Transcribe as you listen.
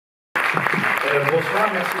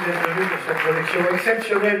Bonsoir, merci d'être venu pour cette projection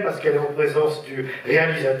exceptionnelle parce qu'elle est en présence du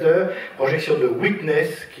réalisateur. Projection de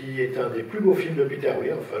Witness, qui est un des plus beaux films de Peter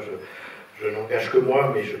Weir. Enfin, je n'engage que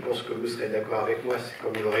moi, mais je pense que vous serez d'accord avec moi, c'est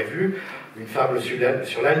comme vous l'aurez vu. Une fable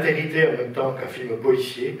sur l'altérité en même temps qu'un film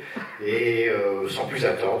policier. Et sans plus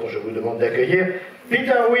attendre, je vous demande d'accueillir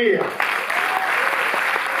Peter Weir.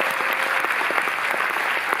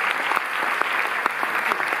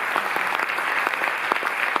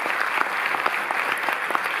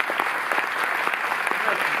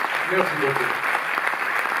 Merci beaucoup.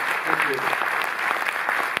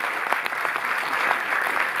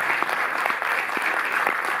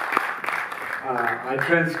 I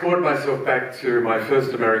transport myself back to my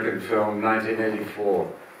first American film, 1984,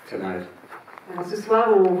 tonight. Alors ce soir,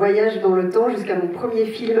 on voyage dans le temps jusqu'à mon premier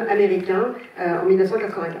film américain en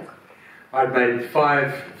 1984. I'd made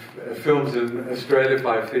 5 films in Australia,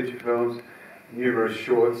 5 feature films, numerous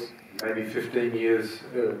shorts, maybe 15 years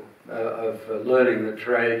of learning the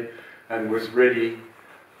trade, and was ready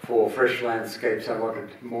for fresh landscapes. I wanted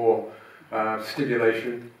more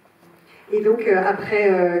stimulation. Et donc après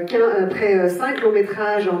 5 longs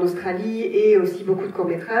métrages en Australie et aussi beaucoup de courts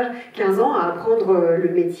métrages, 15 ans à apprendre le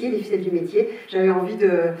métier, les ficelles du métier, j'avais envie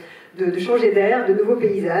de changer d'air, de nouveaux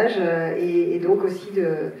paysages et donc aussi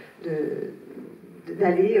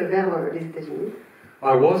d'aller vers les États-Unis.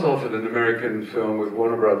 I was offered an American film with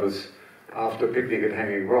Warner Brothers after Picnic at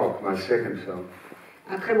Hanging Rock, my second film.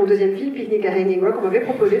 Après mon deuxième film, Picnic at Hanging Rock, on m'avait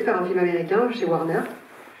proposé de faire un film américain chez Warner.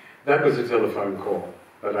 That was a telephone call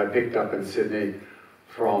that I picked up in Sydney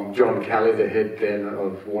from John Kelly, the head then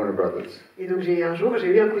of Warner Brothers. Et donc un jour, j'ai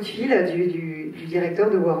eu un coup de fil du directeur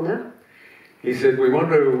de Warner. He said, "We want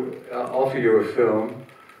to offer you a film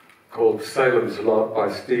called Salem's Lot by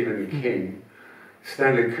Stephen King.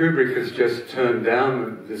 Stanley Kubrick has just turned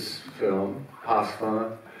down this film, passed on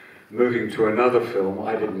it, moving to another film.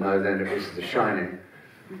 I didn't know then it was The Shining.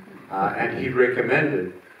 And he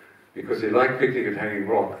recommended, because he liked Picnic at Hanging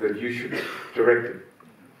Rock, that you should direct it."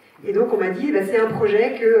 Et donc on m'a dit, c'est un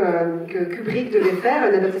projet que Kubrick devait faire,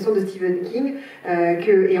 une adaptation de Stephen King,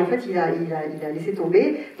 et en fait il a laissé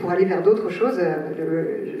tomber pour aller vers d'autres choses,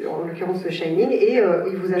 en l'occurrence The Shining, et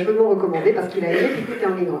il vous a chaudement recommandé parce qu'il a aimé Picnic at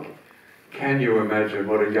Hanging Rock. Can you imagine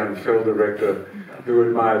what a young film director who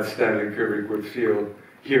admired Stanley Kubrick would feel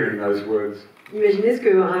hearing those words? Imaginez ce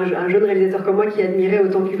qu'un jeune réalisateur comme moi qui admirait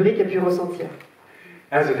autant Kubrick a pu ressentir.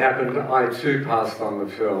 As it happened, I too passed on the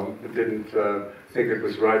film, but didn't think it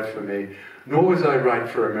was right for me, nor was I right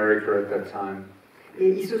for America at that time. Et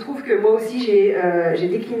il se trouve que moi aussi j'ai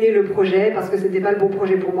décliné le projet parce que c'était pas le bon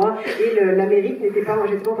projet pour moi et l'Amérique j'étais pas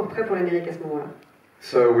encore prêt pour l'Amérique à ce moment-là.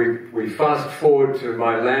 So we fast forward to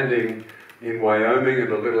my landing in Wyoming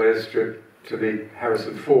and a little airstrip to meet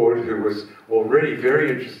Harrison Ford, who was already very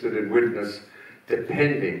interested in Witness,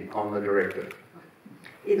 depending on the director.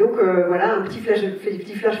 Et donc voilà, un petit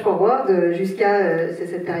flash forward jusqu'à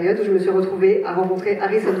cette période où je me suis retrouvée à rencontrer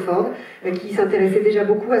Harrison Ford, qui s'intéressait déjà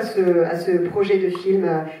beaucoup à ce projet de film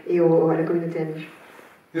et à la communauté amish.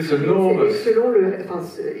 Cela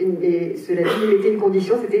dit, il était une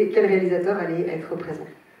condition, c'était quel réalisateur allait être présent.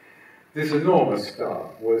 This enormous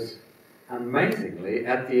star was amazingly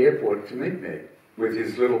at the airport to meet me with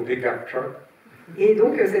his little pickup truck. Et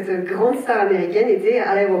donc cette grande star américaine était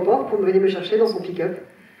à l'aéroport pour venir me chercher dans son pick-up.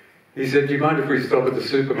 He said, "Do you mind if we stop at the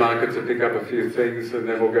supermarket to pick up a few things and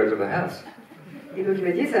then we'll go to the house?" Et donc il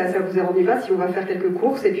m'a dit, ça vous dérange pas si on va faire quelques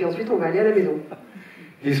courses et puis ensuite on va aller à la maison.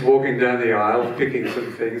 He's walking down the aisle picking some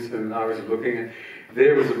things and I was looking and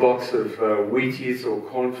there was a box of Wheaties or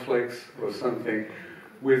cornflakes or something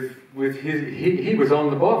with he was on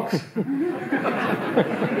the box.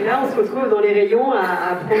 Et là on se retrouve dans les rayons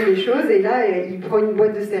à prendre des choses et là il prend une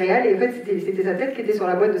boîte de céréales et en fait c'était sa tête qui était sur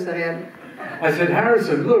la boîte de céréales. I said,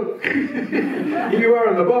 "Harrison, look, you are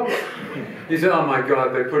in the box." He said, "Oh my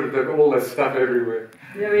God, they put all that stuff everywhere."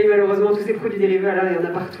 Et oui, malheureusement tous ces produits dérivés là il y en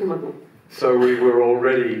a partout maintenant. So we were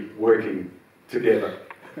already working together.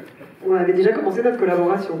 On avait déjà commencé notre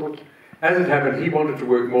collaboration donc. As it happened, he wanted to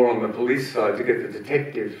work more on the police side to get the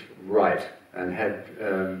detective right and had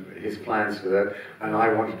his plans for that. And I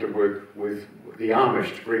wanted to work with the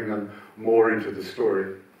Amish to bring them more into the story.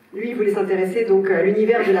 Lui, il voulait s'intéresser donc à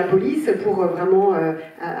l'univers de la police pour vraiment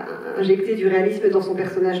injecter du réalisme dans son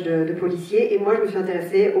personnage de policier. Et moi, je me suis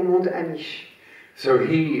intéressée au monde amish. So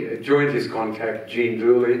he joined his contact, Gene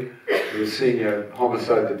Dooley, the senior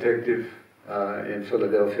homicide detective in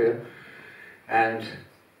Philadelphia, and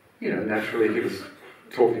naturally he was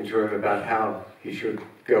talking to him about how he should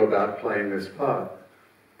go about playing this part.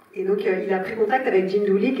 Et donc il a pris contact avec Jean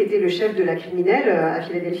Dooley, qui était le chef de la criminelle à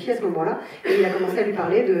Philadelphie à ce moment-là, et il a commencé à lui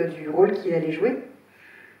parler du rôle qu'il allait jouer.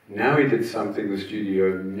 Now he did something the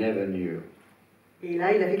studio never knew. Et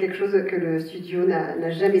là, il a fait quelque chose que le studio n'a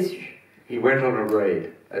jamais su. He went on a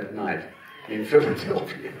raid at night in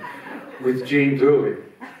Philadelphia with Jean Dooley,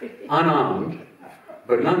 unarmed,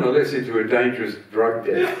 but nonetheless into a dangerous drug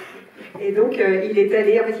den. Et donc, il est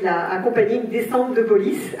allé, en fait, il a accompagné une descente de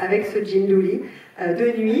police avec ce Jean Dooley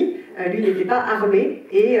de nuit. Lui n'était pas armé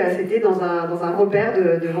et c'était dans un repère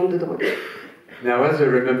de vente de drogue. Now, as I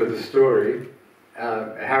remember the story,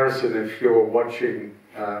 Harrison, if you're watching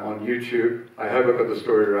on YouTube, I hope I got the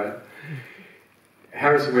story right.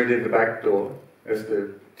 Harrison went in the back door as the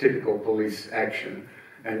typical police action,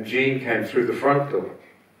 and Jean came through the front door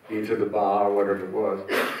into the bar or whatever it was.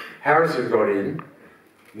 Harrison got in.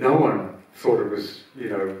 No one thought it was,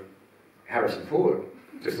 Harrison Ford,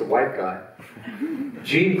 just a white guy.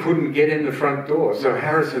 Jean couldn't get in the front door, so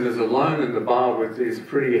Harrison is alone in the bar with these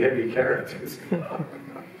pretty heavy characters.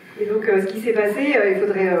 Et donc, ce qui s'est passé, il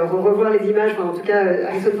faudrait revoir les images, enfin, en tout cas,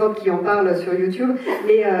 Harrison Ford qui en parle sur YouTube,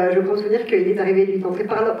 mais je crois me souvenir qu'il est arrivé, lui, d'entrer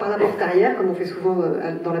par la porte arrière, comme on fait souvent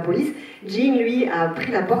dans la police. Jean, lui, a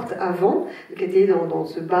pris la porte avant, qui était dans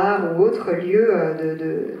ce bar ou autre lieu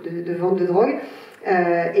de vente de drogue.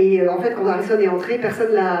 Et en fait, quand Harrison est entré,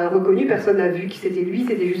 personne l'a reconnu, personne n'a vu que c'était lui,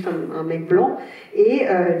 c'était juste un mec blanc. Et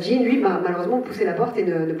Jean, lui, malheureusement, poussait la porte et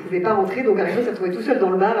ne pouvait pas rentrer, donc Harrison s'est retrouvé tout seul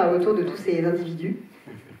dans le bar autour de tous ces individus.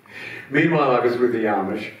 Meanwhile, I was with the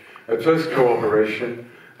Amish, at first cooperation,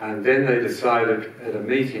 and then they decided at a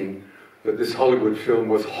meeting that this Hollywood film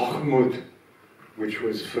was Hochmut, which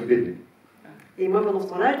was forbidden. Et moi, pendant ce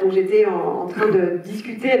temps-là, donc j'étais en train de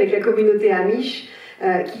discuter avec la communauté amish,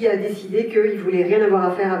 qui a décidé qu'ils ne voulaient rien avoir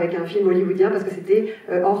à faire avec un film hollywoodien parce que c'était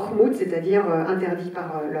Hochmut, c'est-à-dire interdit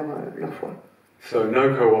par leur foi. So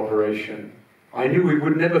no cooperation. I knew we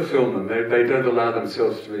would never film them. They don't allow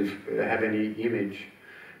themselves to have any image.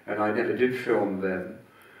 And I never did film them.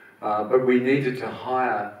 But we needed to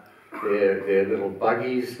hire their little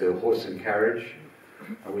buggies, their horse and carriage.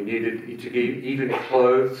 We needed to give even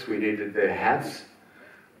clothes, we needed their hats,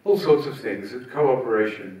 all sorts of things,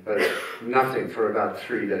 cooperation, but nothing for about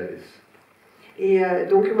 3 days. Et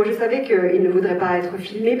donc moi je savais qu'ils ne voudraient pas être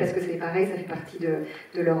filmés parce que c'est pareil, ça fait partie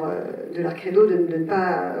de leur credo de ne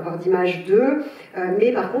pas avoir d'image d'eux.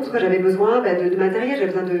 Mais par contre j'avais besoin de matériel,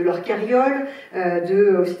 j'avais besoin de leur carriole,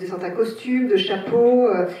 aussi de certains costumes, de chapeaux.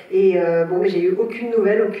 Mais j'ai eu aucune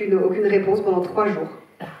nouvelle, aucune réponse pendant 3 jours.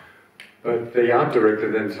 But the art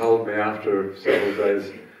director then told me after several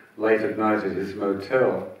days, late at night at his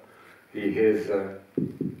motel, he hears,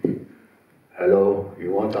 "Hello,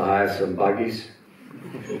 you want to hire some buggies?"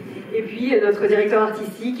 Et puis notre directeur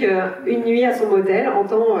artistique, une nuit à son motel,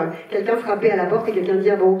 entend quelqu'un frapper à la porte et quelqu'un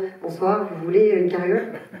dire bonsoir, vous voulez une carriole?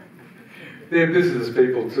 They're business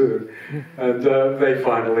people too, and they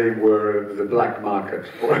finally were the black market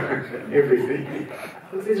for everything.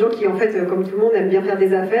 Donc c'est des gens qui, en fait, comme tout le monde, aiment bien faire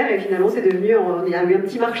des affaires, et finalement c'est devenu, il y a eu un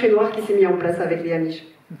petit marché noir qui s'est mis en place avec les Amish.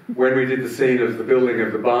 When we did the scene of the building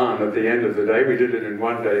of the barn at the end of the day, we did it in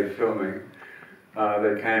one day filming.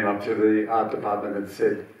 They came up to the art department and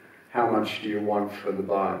said, "How much do you want for the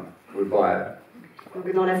barn? We'll buy it."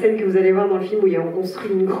 Donc dans la scène que vous allez voir dans le film où on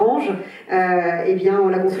construit une grange, on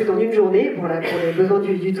l'a construite en une journée pour les besoins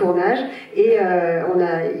du tournage. Et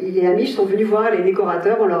les Amish sont venus voir les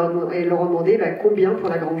décorateurs et leur ont demandé combien pour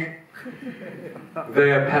la grange.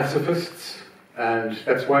 They are pacifists, and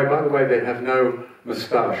that's why, by the way, they have no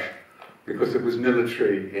moustache, because it was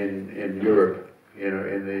military in Europe,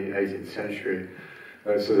 in the 18th century.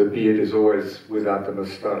 So the beard is always without the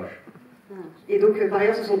moustache. Et donc, par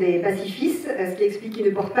ailleurs, ce sont des pacifistes, ce qui explique qu'ils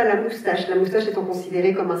ne portent pas la moustache. La moustache étant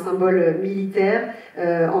considérée comme un symbole militaire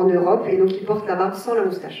en Europe, et donc ils portent la barbe sans la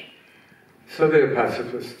moustache. So they're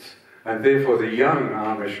pacifists, and therefore the young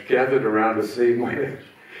Amish gathered around a scene where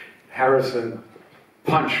Harrison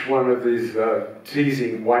punched one of these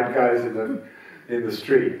teasing white guys in the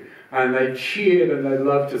street, and they cheered and they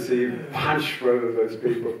loved to see him punch one of those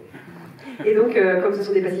people. Et donc, comme ce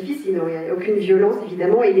sont des pacifistes, il n'y a aucune violence,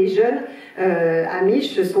 évidemment, et les jeunes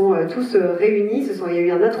Amish se sont tous réunis, il y a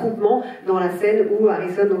eu un attroupement dans la scène où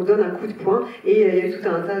Harrison donne un coup de poing, et il y a eu toute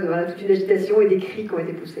une agitation et des cris qui ont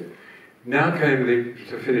été poussés. Now came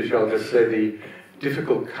to finish, I'll just say the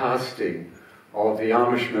difficult casting of the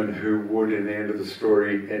Amishmen who would, in the end of the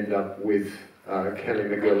story, end up with Kelly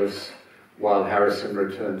McGillis while Harrison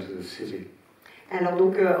returned to the city. Alors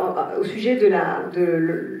donc, au sujet de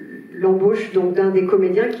l'embauche d'un des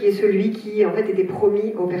comédiens qui est celui qui en fait était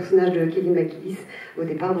promis au personnage de Kelly McGillis au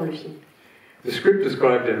départ dans le film. The script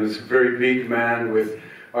described him as a very big man with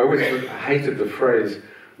I always hated the phrase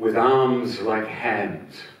with arms like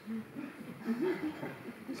hands.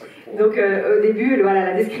 Donc au début, voilà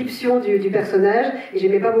la description du personnage, et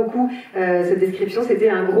j'aimais pas beaucoup cette description, c'était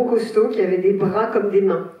un gros costaud qui avait des bras comme des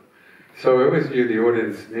mains. So I always knew the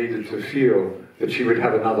audience needed to feel that she would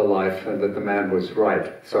have another life and that the man was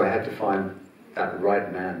right. So I had to find that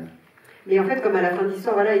right man. Mais en fait, comme à la fin de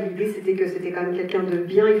l'histoire, voilà, l'idée c'était que c'était quand même quelqu'un de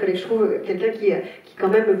bien, il fallait que je trouve quelqu'un qui quand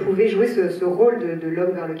même pouvait jouer ce rôle de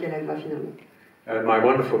l'homme vers lequel elle va finalement. And my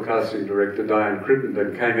wonderful casting director, Diane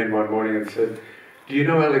Crittenden, came in one morning and said, "Do you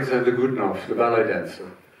know Alexander Goodenough, the ballet dancer?"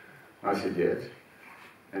 I said, "Yes."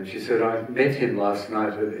 And she said, "I met him last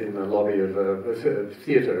night in the lobby of a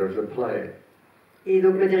theatre of the play." Et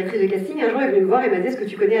donc ma directrice de casting un jour est venue me voir et m'a dit est-ce que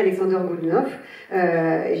tu connais Alexander Goodenough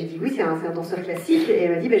et j'ai dit oui, c'est un danseur classique, et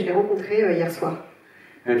elle m'a dit je l'ai rencontré hier soir.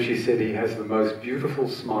 And she said he has the most beautiful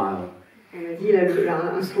smile. Elle m'a dit il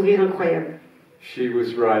a un sourire incroyable. She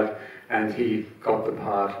was right, and he got the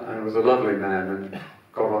part, and was a lovely man and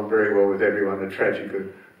got on very well with everyone. A tragic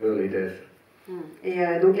early death. Et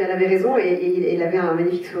donc elle avait raison, et il avait un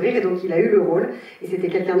magnifique sourire, et donc il a eu le rôle, et c'était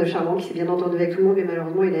quelqu'un de charmant qui s'est bien entendu avec tout le monde, mais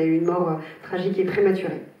malheureusement il a eu une mort tragique et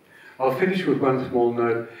prématurée. I'll finish with one small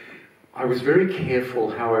note. I was very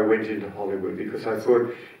careful how I went into Hollywood, because I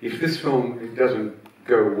thought if this film doesn't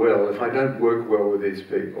go well, if I don't work well with these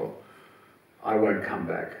people, I won't come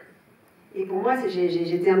back. Et pour moi,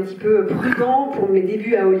 j'étais un petit peu prudent pour mes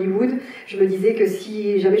débuts à Hollywood. Je me disais que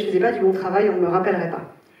si jamais je faisais pas du bon travail, on ne me rappellerait pas.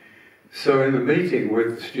 So in the meeting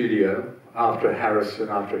with the studio, after Harrison,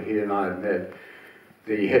 after he and I had met,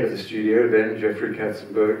 the head of the studio, then Jeffrey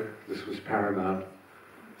Katzenberg, this was Paramount,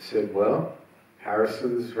 said, "Well,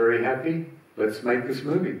 Harrison's very happy, let's make this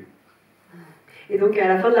movie." Et donc à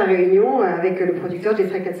la fin de la réunion, avec le producteur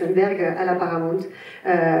Jeffrey Katzenberg à la Paramount,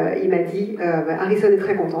 il m'a dit Harrison est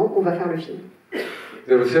très content, on va faire le film.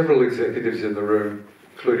 There were several executives in the room,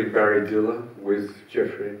 including Barry Diller with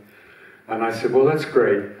Jeffrey, and I said, "Well, that's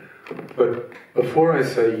great. But before I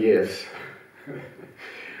say yes,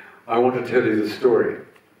 I want to tell you the story.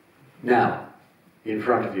 Now, in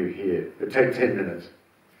front of you here. But take 10 minutes."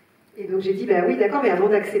 Et donc j'ai dit, bah oui, d'accord, mais avant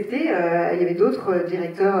d'accepter, il y avait d'autres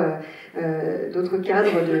directeurs, d'autres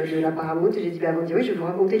cadres de la Paramount, et j'ai dit, bah avant de dire oui, je vais vous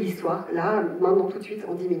raconter l'histoire, là, maintenant, tout de suite,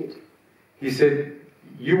 en 10 minutes. He said,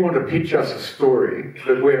 "You want to pitch us a story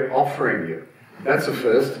that we're offering you. That's a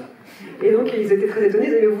first." Et donc ils étaient très étonnés,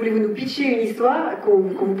 ils disaient, voulez-vous nous pitcher une histoire qu'on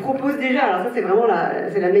vous propose déjà? Alors ça c'est vraiment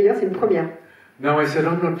la meilleure, c'est une première. No, I said,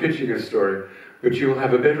 "I'm not pitching a story, but you will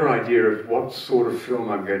have a better idea of what sort of film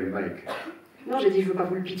I'm going to make." Non, j'ai dit, je ne veux pas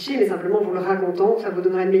vous le pitcher, mais simplement vous le racontant, ça vous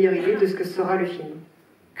donnera une meilleure idée de ce que sera le film.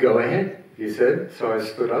 "Go ahead," he said. So I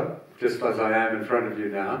stood up, just as I am in front of you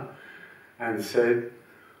now, and said,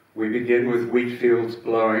 "We begin with wheat fields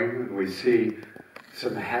blowing, and we see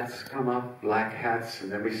some hats come up, black hats, and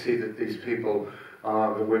then we see that these people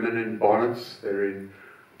are the women in bonnets, they're in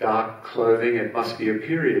dark clothing, it must be a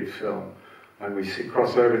period film. And we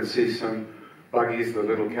cross over and see some buggies, the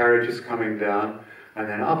little carriages coming down, and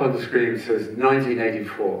then up on the screen it says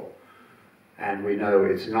 1984. And we know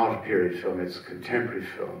it's not a period film, it's a contemporary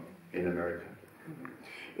film in America."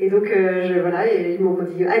 Et donc, voilà, et ils m'ont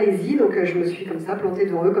dit, allez-y, donc je me suis comme ça plantée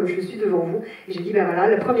devant eux, comme je suis devant vous, et j'ai dit, ben voilà,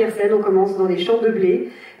 la première scène, on commence dans des champs de blé,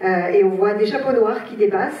 et on voit des chapeaux noirs qui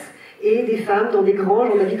dépassent, et des femmes dans des granges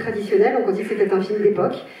en habits traditionnels, donc on dit que c'était un film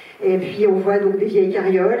d'époque, et puis on voit donc des vieilles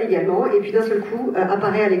carrioles également, et puis d'un seul coup,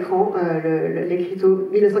 apparaît à l'écran l'écriteau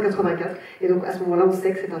 1984, et donc à ce moment-là, on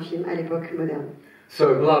sait que c'est un film à l'époque moderne.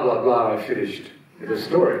 So, blah, blah, blah, I finished the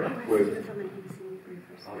story with...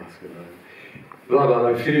 Blah, blah,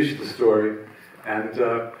 I finished the story, and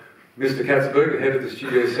Mr. Katzenberg, the head of the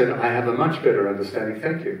studio, said, "I have a much better understanding,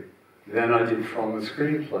 thank you, than I did from the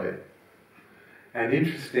screenplay." And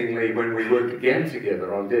interestingly, when we worked again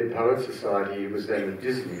together on Dead Poets Society, he was then at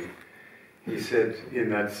Disney, he said in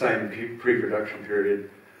that same pre-production period,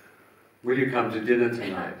 "Will you come to dinner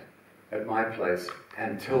tonight at my place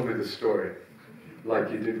and tell me the story,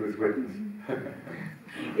 like you did with Witness?"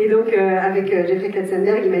 Et donc, avec Jeffrey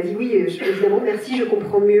Katzenberg, il m'a dit oui, évidemment, merci, je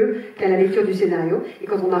comprends mieux qu'à la lecture du scénario. Et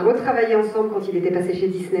quand on a retravaillé ensemble, quand il était passé chez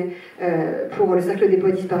Disney pour le Cercle des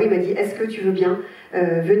Poètes Disparus, il m'a dit, est-ce que tu veux bien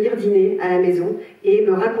venir dîner à la maison et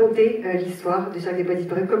me raconter l'histoire du Cercle des Poètes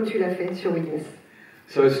Disparus comme tu l'as fait sur Witness.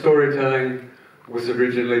 So storytelling was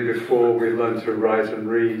originally before we learned to write and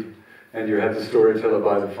read, and you had the storyteller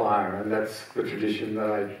by the fire, and that's the tradition that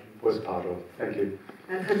I was part of. Thank you.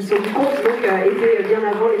 La tradition du conte donc, était bien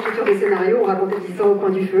avant l'écriture des scénarios, on racontait l'histoire au coin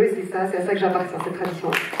du feu, et c'est à ça que j'appartiens, cette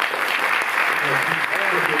tradition. Vous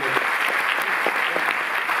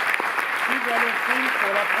allez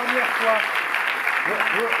pour la première fois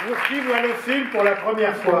Qui voit le film pour la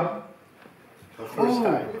première fois?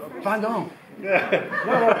 Pardon.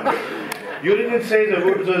 You didn't say the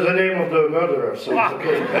name of the murderer, so it's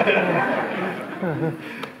okay.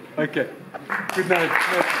 Okay. Good night.